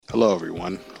Hello,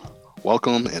 everyone.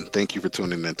 Welcome and thank you for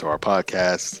tuning into our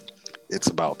podcast. It's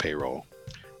about payroll.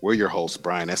 We're your hosts,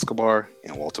 Brian Escobar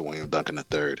and Walter William Duncan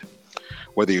III.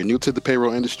 Whether you're new to the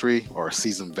payroll industry or a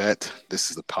seasoned vet, this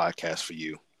is the podcast for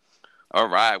you. All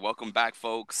right, welcome back,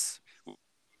 folks.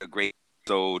 A great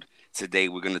episode. Today,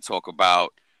 we're going to talk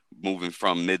about moving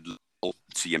from mid-level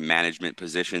to your management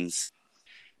positions.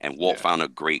 And Walt Yeah. found a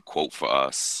great quote for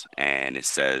us, and it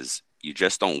says, "You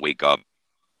just don't wake up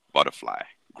butterfly.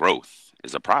 Growth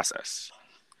is a process."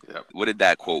 Yep. What did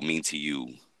that quote mean to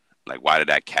you? Like, why did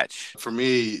that catch? For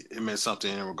me, it meant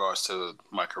something in regards to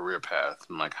my career path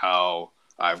and like how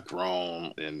I've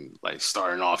grown and like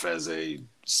starting off as a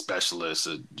specialist,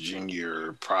 a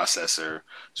junior processor,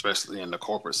 especially in the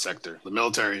corporate sector. The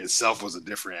military itself was a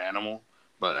different animal,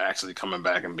 but actually coming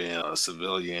back and being a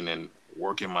civilian and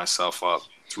working myself up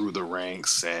through the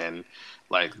ranks and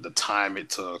like the time it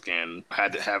took and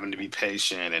having to be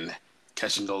patient and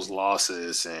catching those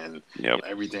losses and Yep.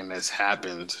 everything that's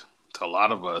happened to a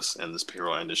lot of us in this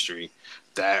payroll industry,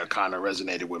 that kind of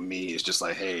resonated with me. It's just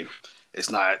like, hey,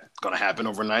 it's not going to happen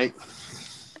overnight.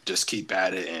 Just keep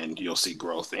at it and you'll see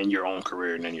growth in your own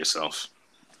career and in yourself.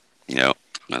 Yep.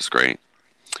 That's great.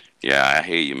 Yeah, I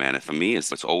hear you, man. And for me,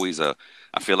 it's always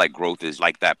I feel like growth is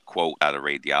like that quote out of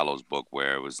Ray Diallo's book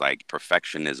where it was like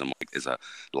perfectionism is a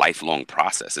lifelong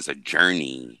process. It's a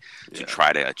journey to Yeah.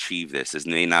 try to achieve this. This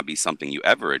may not be something you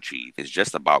ever achieve. It's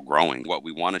just about growing. What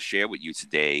we want to share with you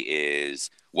today is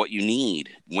what you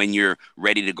need when you're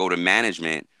ready to go to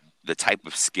management, the type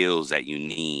of skills that you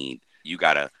need. You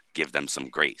got to give them some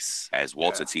grace. As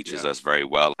Walter teaches us very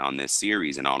well on this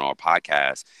series and on our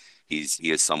podcast, he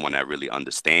is someone that really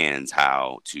understands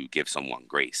how to give someone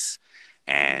grace.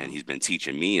 And he's been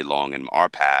teaching me along in our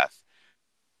path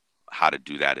how to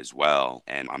do that as well.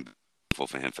 And I'm grateful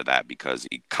for him for that because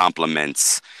he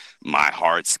complements my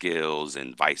hard skills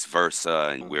and vice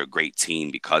versa. And we're a great team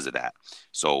because of that.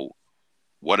 So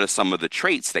what are some of the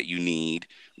traits that you need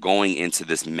going into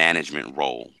this management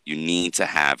role? You need to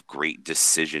have great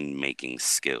decision-making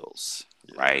skills,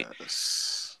 right?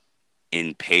 Yes.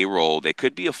 In payroll, there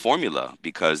could be a formula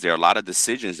because there are a lot of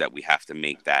decisions that we have to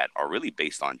make that are really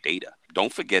based on data.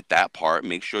 Don't forget that part.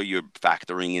 Make sure you're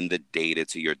factoring in the data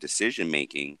to your decision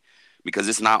making because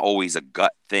it's not always a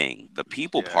gut thing. The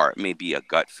people part may be a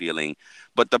gut feeling,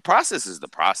 but the process is the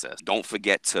process. Don't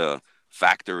forget to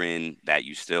factor in that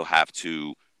you still have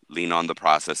to lean on the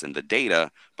process and the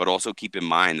data, but also keep in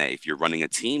mind that if you're running a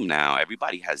team now,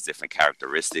 everybody has different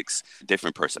characteristics,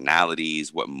 different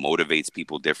personalities, what motivates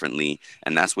people differently.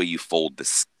 And that's where you fold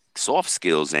the soft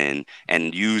skills in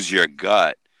and use your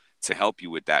gut to help you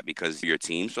with that because your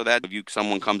team, so that if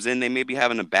someone comes in, they may be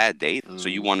having a bad day. So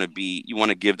you want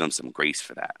to give them some grace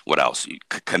for that. What else?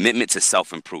 Commitment to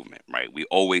self-improvement, right? We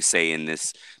always say in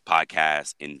this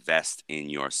podcast, invest in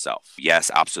yourself.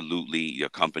 Yes, absolutely. Your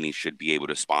company should be able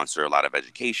to sponsor a lot of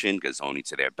education because it's only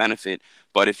to their benefit.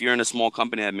 But if you're in a small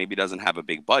company that maybe doesn't have a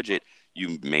big budget,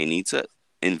 you may need to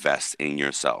invest in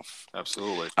yourself.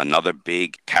 Absolutely. Another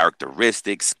big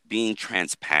characteristics, being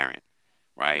transparent,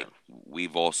 right?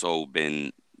 We've also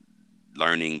been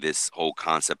learning this whole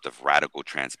concept of radical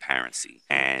transparency.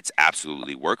 And it's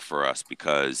absolutely worked for us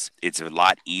because it's a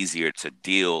lot easier to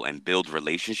deal and build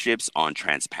relationships on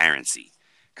transparency.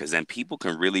 Because then people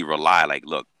can really rely, like,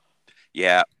 look,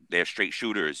 yeah, they're straight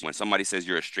shooters. When somebody says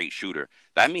you're a straight shooter,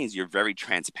 that means you're very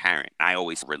transparent. I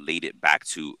always relate it back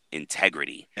to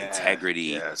integrity.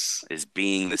 Integrity is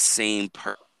being the same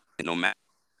person no matter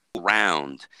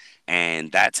around.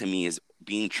 And that to me is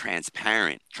being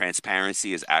transparent.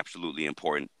 Transparency is absolutely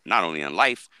important, not only in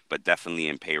life, but definitely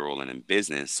in payroll and in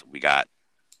business. We got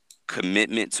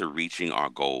commitment to reaching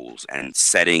our goals and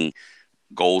setting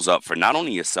goals up for not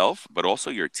only yourself, but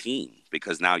also your team,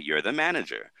 because now you're the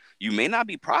manager. You may not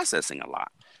be processing a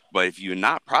lot, but if you're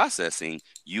not processing,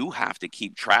 you have to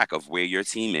keep track of where your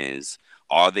team is.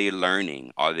 Are they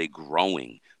learning? Are they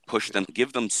growing? Push them,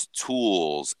 give them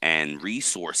tools and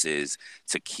resources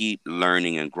to keep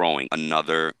learning and growing.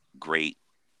 Another great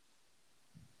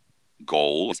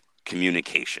goal is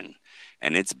communication.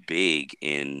 And it's big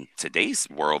in today's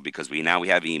world because we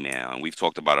have email, and we've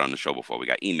talked about it on the show before. We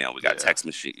got email, we got text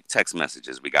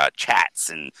messages, we got chats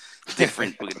and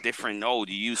different. Oh,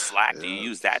 do you use Slack? Do you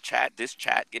use that chat? This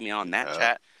chat? Get me on that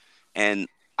chat. And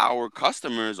our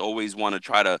customers always want to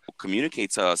try to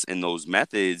communicate to us in those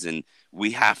methods, and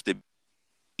we have to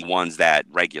be ones that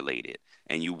regulate it.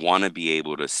 And you want to be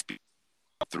able to speak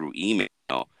through email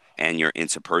and your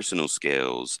interpersonal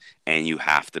skills, and you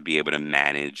have to be able to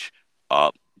manage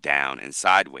up, down and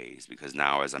sideways, because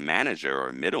now as a manager or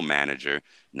a middle manager,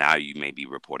 now you may be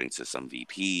reporting to some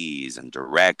VPs and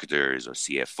directors or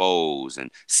CFOs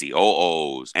and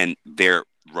COOs, and they're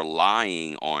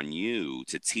relying on you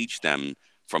to teach them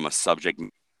from a subject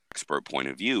expert point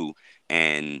of view.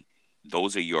 And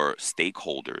those are your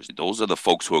stakeholders. Those are the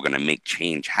folks who are going to make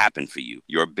change happen for you.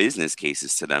 Your business case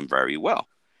is to them very well.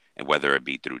 And whether it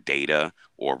be through data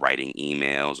or writing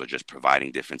emails or just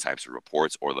providing different types of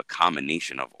reports, or the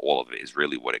combination of all of it, is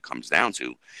really what it comes down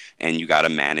to. And you got to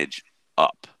manage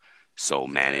up. So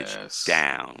manage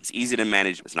down. It's easy to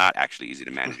manage. It's not actually easy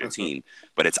to manage your team,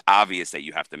 but it's obvious that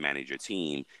you have to manage your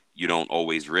team. You don't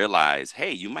always realize,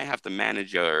 hey, you might have to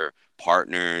manage your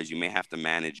partners. You may have to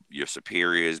manage your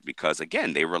superiors, because,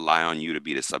 again, they rely on you to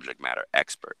be the subject matter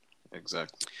expert.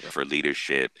 Exactly. Yep. For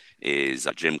leadership is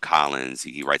Jim Collins.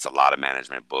 He writes a lot of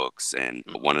management books, and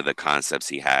one of the concepts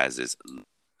he has is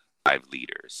 5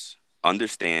 leaders,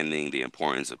 understanding the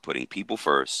importance of putting people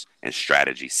first and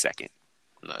strategy second.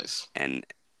 Nice. And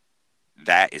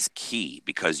that is key,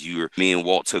 because me and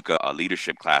Walt took a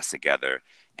leadership class together,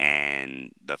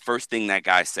 and the first thing that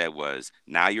guy said was,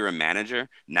 now you're a manager,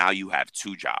 now you have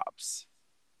 2 jobs.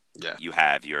 Yeah. You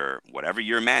have your whatever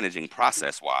you're managing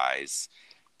process wise,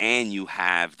 and you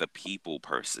have the people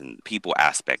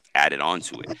aspect added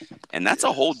onto it. And that's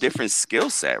a whole different skill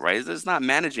set, right? It's not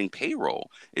managing payroll.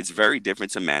 It's very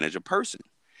different to manage a person.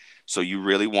 So you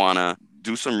really want to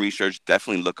do some research,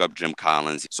 definitely look up Jim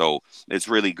Collins. So it's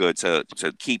really good to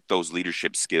keep those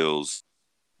leadership skills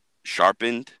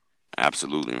sharpened.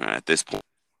 Absolutely, man. At this point,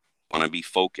 you want to be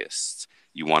focused.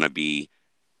 You want to be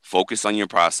focused on your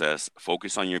process,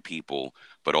 focus on your people,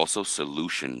 but also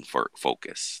solution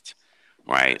focused.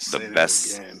 Right? The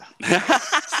best.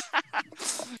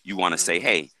 You want to say,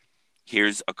 hey,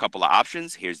 here's a couple of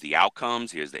options. Here's the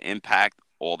outcomes. Here's the impact.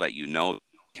 All that you know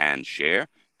can share.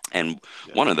 And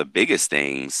one of the biggest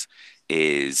things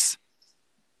is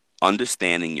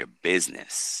understanding your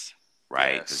business,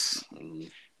 right? Yes.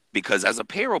 Because as a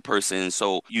payroll person,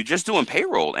 so you're just doing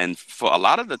payroll. And for a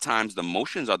lot of the times, the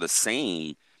motions are the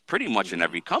same pretty much in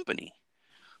every company.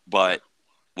 But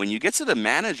when you get to the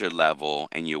manager level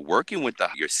and you're working with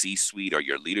your C-suite or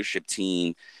your leadership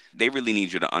team, they really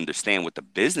need you to understand what the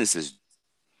business is,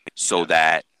 so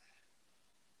that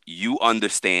you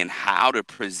understand how to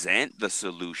present the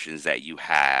solutions that you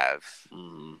have.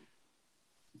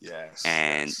 Yes.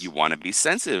 And you want to be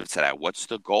sensitive to that. What's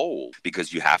the goal?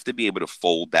 Because you have to be able to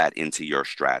fold that into your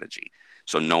strategy.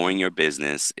 So knowing your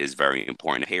business is very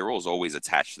important. Payroll is always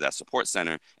attached to that support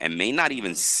center and may not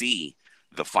even see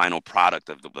the final product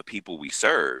of the people we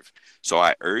serve. So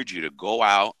I urge you to go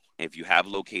out, if you have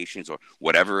locations or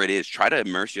whatever it is, try to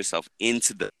immerse yourself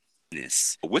into the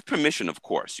business with permission, of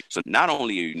course. So not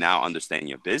only are you now understanding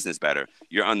your business better,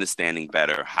 you're understanding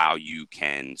better how you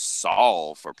can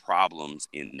solve for problems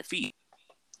in the field.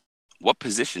 What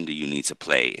position do you need to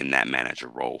play in that manager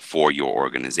role for your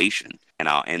organization? And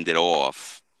I'll end it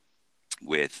off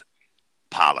with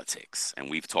politics. And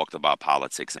we've talked about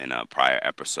politics in a prior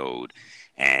episode.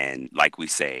 And like we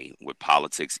say, with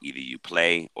politics, either you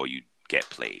play or you get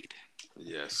played.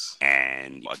 Yes.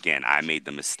 And again, I made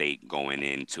the mistake going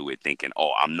into it thinking,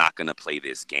 oh, I'm not going to play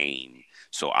this game,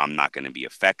 so I'm not going to be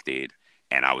affected.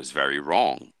 And I was very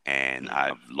wrong. And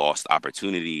I've lost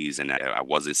opportunities, and I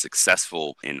wasn't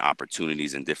successful in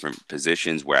opportunities in different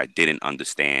positions where I didn't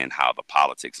understand how the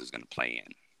politics is going to play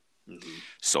in.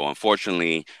 So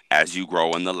unfortunately, as you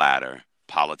grow in the ladder,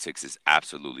 politics is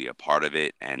absolutely a part of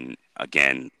it. And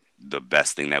again, the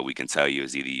best thing that we can tell you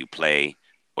is either you play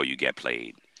or you get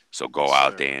played. So go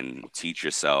out there and teach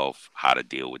yourself how to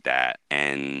deal with that.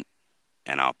 And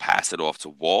I'll pass it off to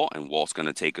Walt, and Walt's going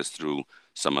to take us through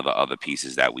some of the other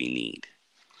pieces that we need.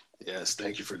 Yes,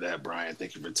 thank you for that, Brian.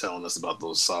 Thank you for telling us about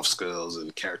those soft skills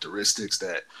and characteristics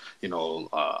that,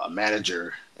 a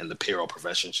manager in the payroll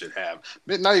profession should have.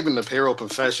 But not even the payroll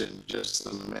profession, just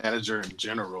the manager in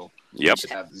general should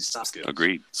have these soft skills.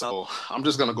 Agreed. So I'm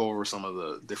just going to go over some of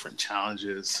the different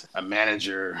challenges a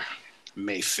manager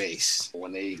may face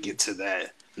when they get to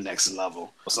that next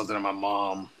level. Something that my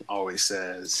mom always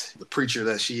says, the preacher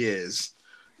that she is,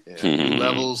 new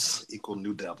levels equal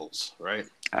new devils, right?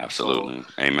 Absolutely. So,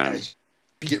 amen. As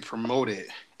you get promoted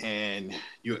and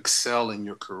you excel in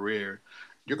your career,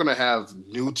 you're going to have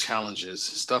new challenges,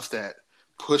 stuff that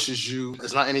pushes you.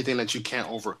 It's not anything that you can't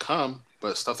overcome,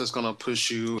 but stuff that's going to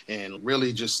push you and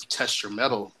really just test your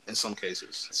mettle in some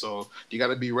cases. So you got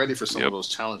to be ready for some of those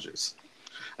challenges.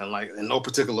 And like in no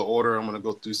particular order, I'm going to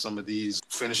go through some of these,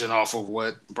 finishing off of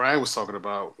what Brian was talking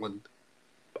about with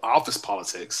office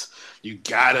politics. You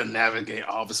got to navigate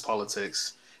office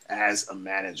politics as a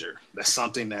manager. That's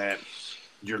something that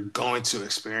you're going to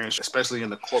experience, especially in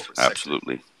the corporate sector.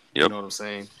 Absolutely. You Yep. know what I'm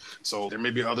saying? So there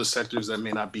may be other sectors that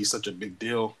may not be such a big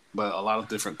deal, but a lot of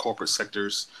different corporate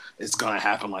sectors, it's going to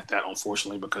happen like that,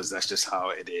 unfortunately, because that's just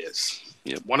how it is.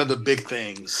 Yep. One of the big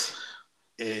things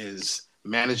is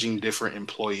managing different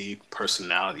employee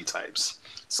personality types.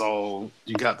 So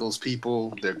you got those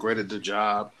people, they're great at their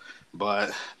job,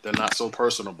 but they're not so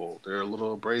personable. They're a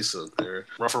little abrasive. They're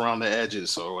rough around the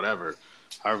edges or whatever,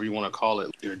 however you want to call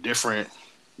it. They're different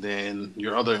than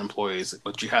your other employees,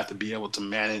 but you have to be able to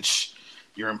manage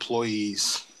your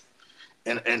employees.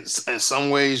 And in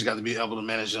some ways, you got to be able to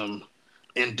manage them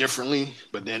indifferently,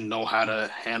 but then know how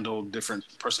to handle different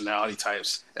personality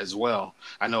types as well.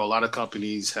 I know a lot of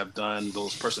companies have done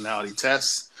those personality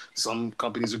tests. Some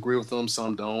companies agree with them,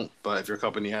 some don't. But if your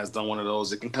company has done one of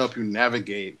those, it can help you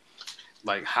navigate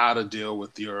like how to deal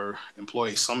with your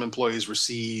employees. Some employees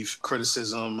receive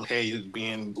criticism, hey, you're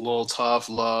being a little tough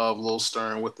love, a little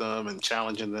stern with them and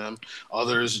challenging them.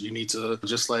 Others, you need to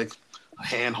just like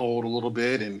handhold a little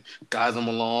bit and guide them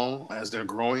along as they're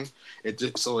growing.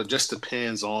 So it just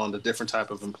depends on the different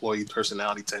type of employee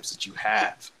personality types that you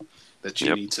have that you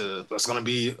Yep. need to. That's going to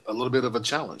be a little bit of a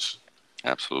challenge.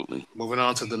 Absolutely. Moving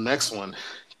on to the next one,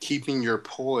 keeping your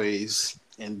poise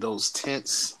in those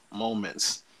tense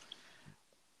moments.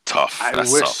 Tough. I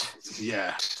That's wish, tough.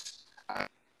 yeah, I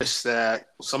wish that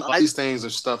some of these things are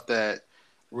stuff that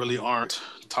really aren't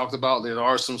talked about. There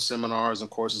are some seminars and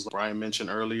courses like Brian mentioned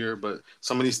earlier, but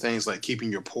some of these things like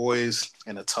keeping your poise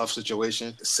in a tough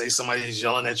situation. Say somebody is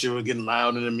yelling at you or getting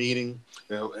loud in a meeting.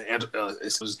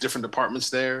 There's different departments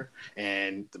there,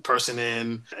 and the person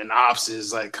in ops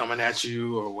is like coming at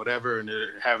you or whatever, and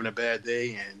they're having a bad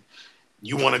day, and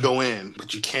you want to go in,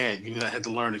 but you can't. You have to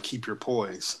learn to keep your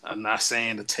poise. I'm not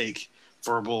saying to take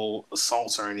verbal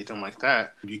assaults or anything like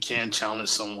that. You can challenge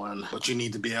someone, but you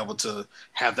need to be able to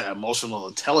have that emotional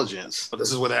intelligence. But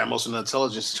this is where that emotional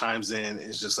intelligence chimes in.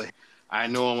 It's just like, I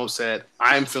know I'm upset.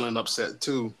 I'm feeling upset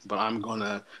too, but I'm going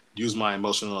to use my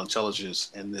emotional intelligence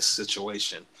in this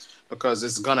situation because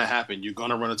it's going to happen. You're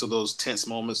going to run into those tense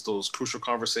moments, those crucial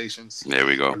conversations. There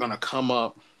we go. They're going to come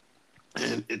up,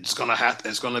 and it's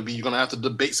gonna be, you're gonna have to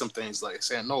debate some things, like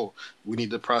saying, no, we need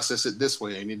to process it this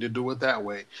way, you need to do it that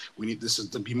way, we need this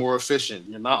to be more efficient.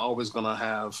 You're not always gonna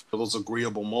have those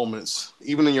agreeable moments,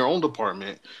 even in your own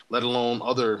department, let alone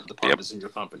other Yep. departments in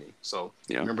your company. So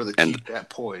Yeah. remember to And keep that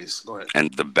poise. Go ahead.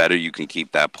 and the better you can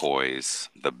keep that poise,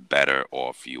 the better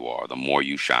off you are. The more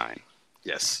you shine.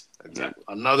 Yes, exactly.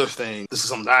 Another thing, this is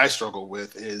something that I struggle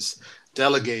with, is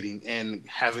delegating and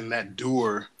having that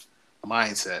doer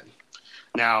mindset.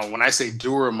 Now, when I say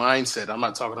doer mindset, I'm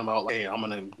not talking about like, hey, I'm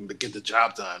going to get the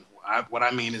job done. What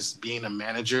I mean is being a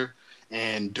manager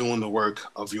and doing the work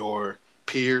of your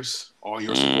peers, all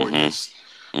your Mm-hmm. subordinates,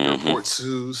 your report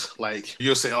twos. Like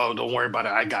you'll say, oh, don't worry about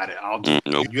it. I got it. I'll do it.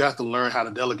 Nope. You have to learn how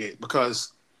to delegate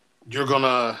because you're going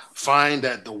to find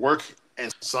that the work in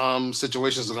some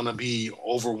situations are going to be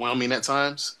overwhelming at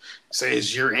times. Say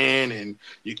it's year end and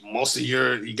you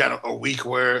got a week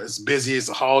where it's busy, it's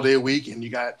a holiday week, and you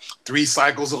got 3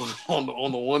 cycles on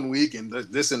the 1 week, and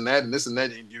this and that and this and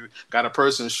that, and you got a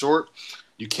person short.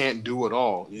 You can't do it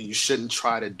all. You shouldn't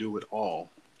try to do it all.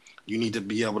 You need to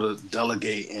be able to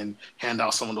delegate and hand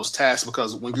out some of those tasks,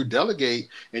 because when you delegate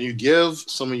and you give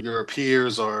some of your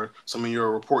peers or some of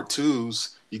your report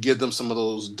twos, you give them some of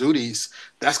those duties,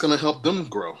 that's going to help them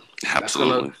grow. That's going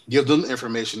Absolutely. to give them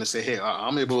information to say, hey,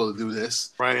 I'm able to do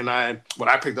this. Brian and what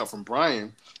I picked up from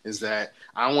Brian is that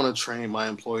I want to train my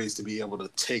employees to be able to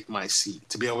take my seat,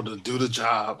 to be able to do the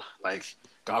job. Like,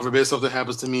 God forbid something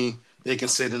happens to me, they can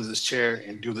sit in this chair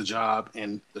and do the job,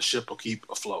 and the ship will keep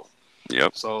afloat.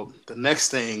 Yep. So the next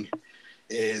thing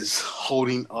is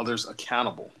holding others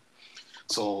accountable.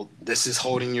 So this is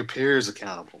holding your peers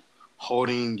accountable,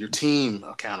 holding your team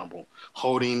accountable,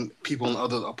 holding people in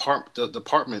other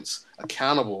departments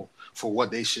accountable for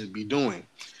what they should be doing.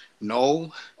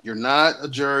 No, you're not a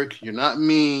jerk. You're not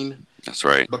mean That's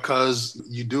right. because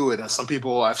you do it. And some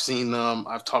people, I've seen them.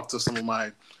 I've talked to some of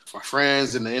my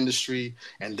friends in the industry,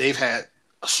 and they've had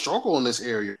a struggle in this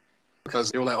area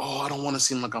because they were like, "Oh, I don't want to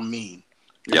seem like I'm mean."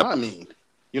 You're Yep. not mean.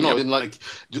 You know, Yep. and like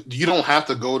you don't have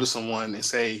to go to someone and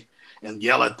say and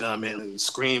yell at them and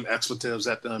scream expletives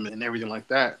at them and everything like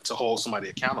that to hold somebody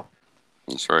accountable.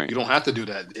 That's right. You don't have to do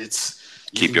that. It's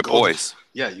you Keep can your go poise.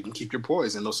 Yeah, you can keep your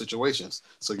poise in those situations.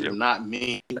 So you're Yep. not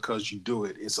mean because you do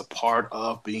it. It's a part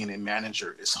of being a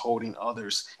manager. It's holding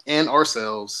others and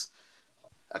ourselves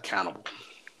accountable.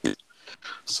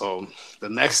 So the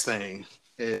next thing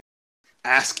is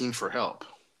asking for help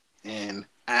and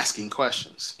asking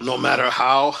questions. No matter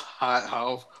how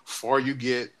far you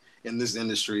get in this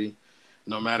industry,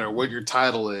 no matter what your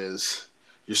title is,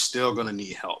 you're still going to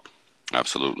need help.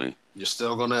 Absolutely. You're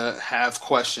still going to have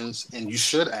questions, and you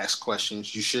should ask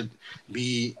questions. You should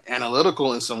be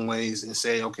analytical in some ways and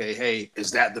say, okay, hey, is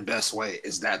that the best way?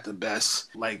 Is that the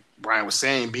best? Like Brian was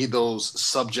saying, be those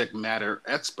subject matter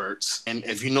experts. And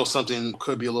if you know something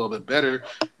could be a little bit better,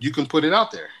 you can put it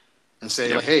out there and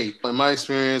say, like, hey, in my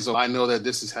experience, I know that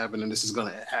this is happening. This is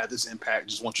going to have this impact.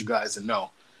 Just want you guys to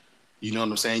know. You know what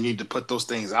I'm saying? You need to put those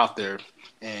things out there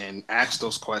and ask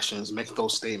those questions, make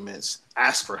those statements,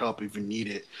 ask for help if you need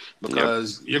it,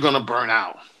 because you're going to burn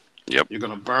out. Yep. You're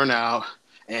going to burn out.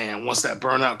 And once that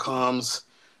burnout comes,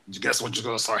 guess what you're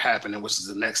going to start happening, which is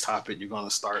the next topic. You're going to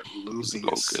start losing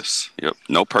focus. Yep.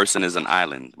 No person is an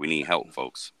island. We need help,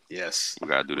 folks. Yes. We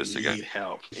got to do this together. Need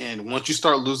help. And once you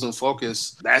start losing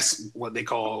focus, that's what they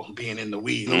call being in the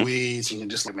weeds. Mm-hmm. The weeds, and you're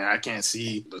just like, man, I can't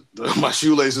see my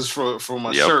shoelaces for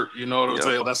my shirt. You know what I'm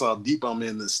saying? That's how deep I'm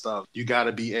in this stuff. You got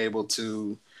to be able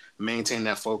to maintain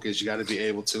that focus. You got to be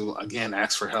able to, again,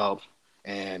 ask for help.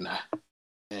 And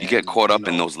you get caught up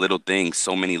in those little things,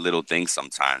 so many little things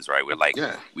sometimes, right? We're like,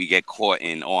 we get caught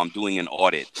in, I'm doing an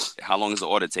audit. How long is the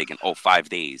audit taking? 5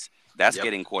 days. That's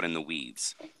getting caught in the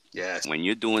weeds. Yes. When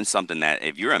you're doing something that,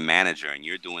 if you're a manager and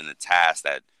you're doing the task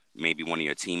that maybe one of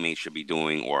your teammates should be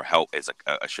doing, or help is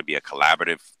should be a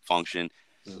collaborative function,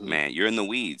 man, you're in the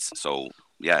weeds. So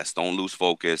yes, don't lose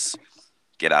focus.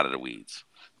 Get out of the weeds.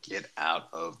 Get out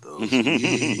of those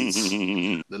weeds.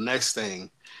 The next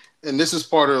thing, and this is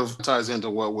ties into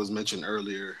what was mentioned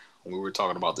earlier when we were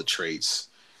talking about the traits,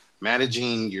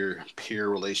 managing your peer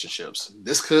relationships.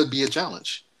 This could be a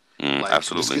challenge.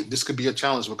 Absolutely. This could be a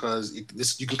challenge because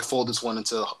you can fold this one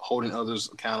into holding others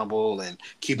accountable and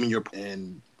keeping your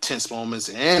in tense moments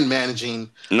and managing.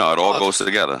 No, it all goes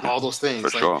together. All those things. For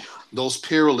sure. Those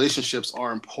peer relationships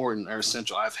are important, are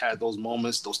essential. I've had those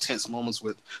moments, those tense moments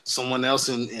with someone else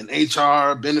in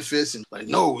HR, benefits, and like,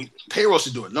 no, payroll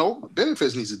should do it. No,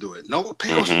 benefits needs to do it. No,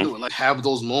 payroll should do it. Like, have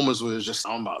those moments where it's just,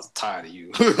 I'm about tired of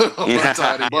you. I'm about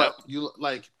tired of you.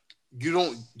 But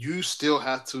you still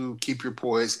have to keep your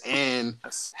poise and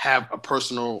have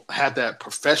that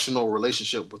professional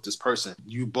relationship with this person.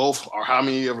 You both, or how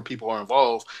many other people are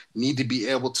involved, need to be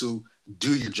able to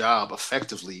do your job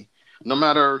effectively, no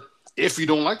matter if you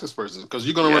don't like this person, because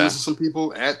you're going to run into some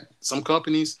people at some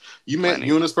companies. You and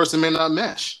this person may not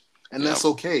mesh. And that's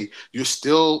okay. You should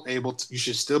still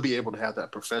be able to have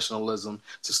that professionalism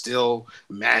to still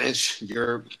manage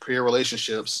your peer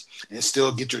relationships and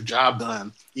still get your job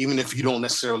done, even if you don't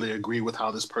necessarily agree with how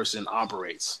this person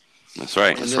operates. That's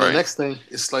right. And then the next thing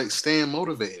is like staying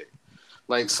motivated.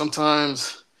 Like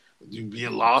sometimes you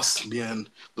being lost,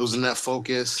 losing that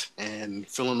focus and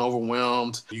feeling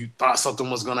overwhelmed. You thought something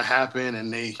was going to happen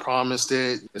and they promised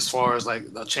it as far as like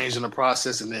changing the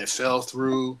process, and then it fell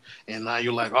through. And now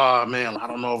you're like, oh man, I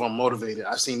don't know if I'm motivated.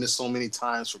 I've seen this so many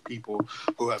times for people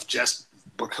who had just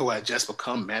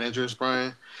become managers,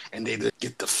 Brian, and they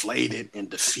get deflated and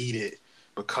defeated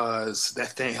because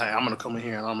that thing, like, I'm going to come in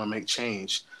here and I'm going to make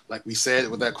change. Like we said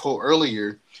with that quote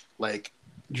earlier, like,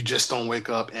 you just don't wake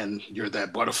up and you're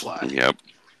that butterfly. Yep.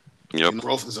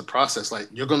 Growth is a process. Like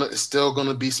it's still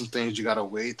gonna be some things you gotta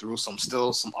wade through. Some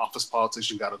office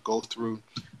politics you gotta go through,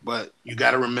 but you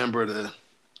gotta remember to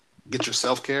get your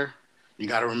self-care. You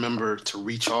gotta remember to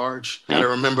recharge. You gotta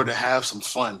remember to have some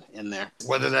fun in there.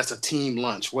 Whether that's a team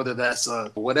lunch, whether that's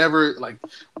whatever. Like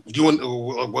doing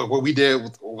what we did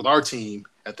with our team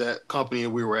at that company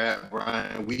we were at,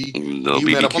 Brian. We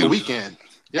met up on the weekend.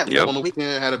 Yeah, on the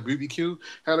weekend, had a BBQ,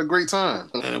 had a great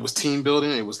time. And it was team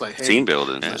building. It was like, hey, team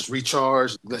building. Let's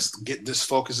recharge. Let's get this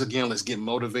focus again. Let's get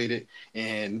motivated.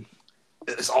 And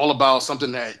it's all about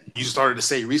something that you started to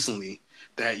say recently,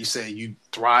 that you say you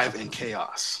thrive in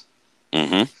chaos.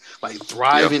 Mm-hmm. Like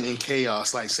thriving in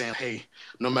chaos, like saying, hey,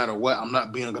 no matter what, I'm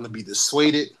not going to be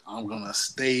dissuaded. I'm going to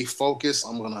stay focused.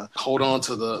 I'm going to hold on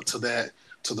to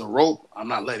the rope. I'm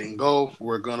not letting go.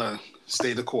 We're going to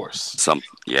stay the course.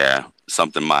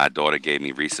 Something my daughter gave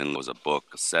me recently was a book,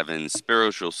 7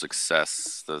 Spiritual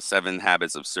Success, the 7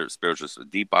 Habits of Spiritual,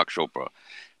 Deepak Chopra.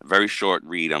 A very short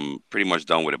read. I'm pretty much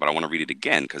done with it, but I want to read it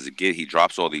again because he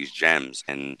drops all these gems.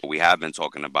 And we have been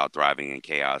talking about thriving in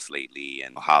chaos lately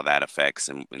and how that affects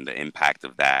and the impact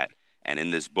of that. And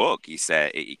in this book, he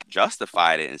said, he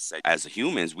justified it and said, as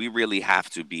humans, we really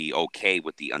have to be okay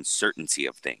with the uncertainty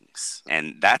of things.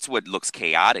 And that's what looks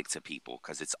chaotic to people,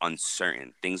 because it's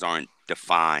uncertain. Things aren't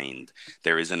defined.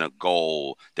 There isn't a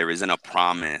goal. There isn't a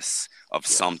promise of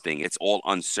something. It's all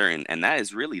uncertain. And that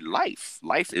is really life.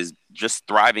 Life is just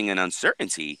thriving in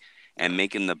uncertainty. and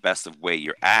making the best of where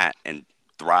you're at and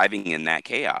thriving in that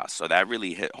chaos. So that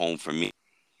really hit home for me.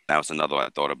 That was another one I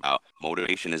thought about.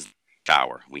 Motivation is the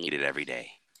shower. We need it every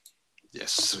day.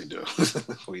 Yes, we do.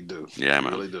 We do. Yeah, we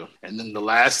man. really do. And then the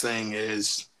last thing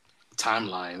is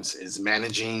timelines, is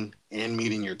managing and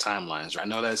meeting your timelines. I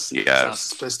know that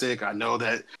sounds simplistic. I know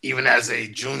that even as a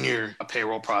junior, a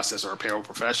payroll processor or a payroll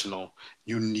professional,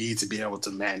 you need to be able to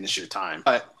manage your time.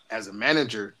 But as a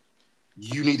manager,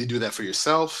 you need to do that for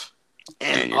yourself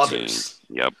and others.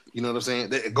 Team. Yep. You know what I'm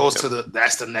saying? It goes to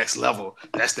that's the next level.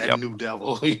 That's that new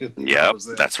devil. You know yep.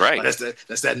 That's right. Like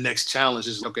that's that next challenge.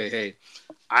 Is okay. Hey,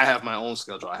 I have my own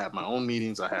schedule. I have my own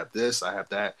meetings. I have this. I have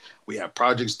that. We have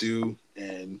projects due,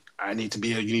 and you need to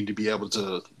be able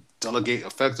to delegate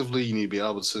effectively. You need to be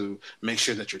able to make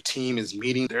sure that your team is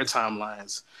meeting their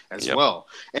timelines as well.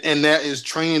 And that is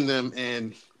training them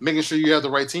and making sure you have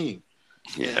the right team.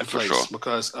 Yeah, for sure.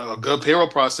 Because a good payroll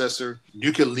processor,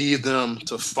 you can leave them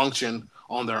to function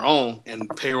on their own and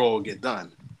payroll will get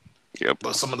done. Yep.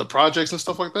 But some of the projects and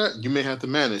stuff like that, you may have to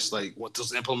manage. Like what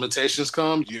those implementations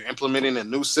come, you're implementing a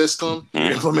new system,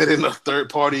 you're implementing a third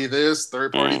party this,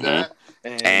 third party that.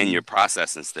 And you're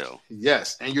processing still.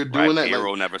 Yes. And you're doing that.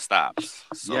 Payroll never stops.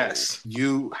 So. Yes.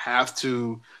 You have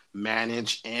to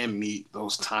manage and meet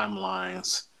those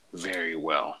timelines very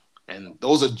well. And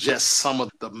those are just some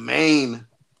of the main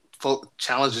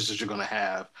challenges that you're going to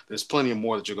have. There's plenty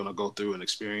more that you're going to go through and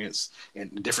experience in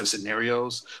different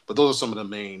scenarios. But those are some of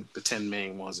the 10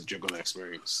 main ones that you're going to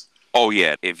experience. Oh,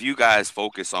 yeah. If you guys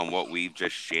focus on what we've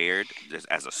just shared just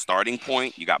as a starting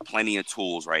point, you got plenty of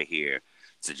tools right here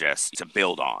to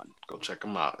build on. Go check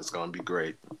them out. It's going to be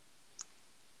great.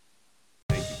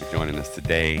 Thank you for joining us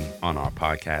today on our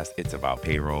podcast, It's About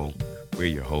Payroll. We're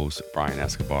your hosts, Brian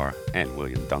Escobar and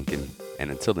William Duncan.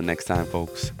 And until the next time,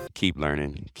 folks, keep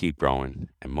learning, keep growing,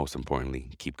 and most importantly,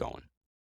 keep going.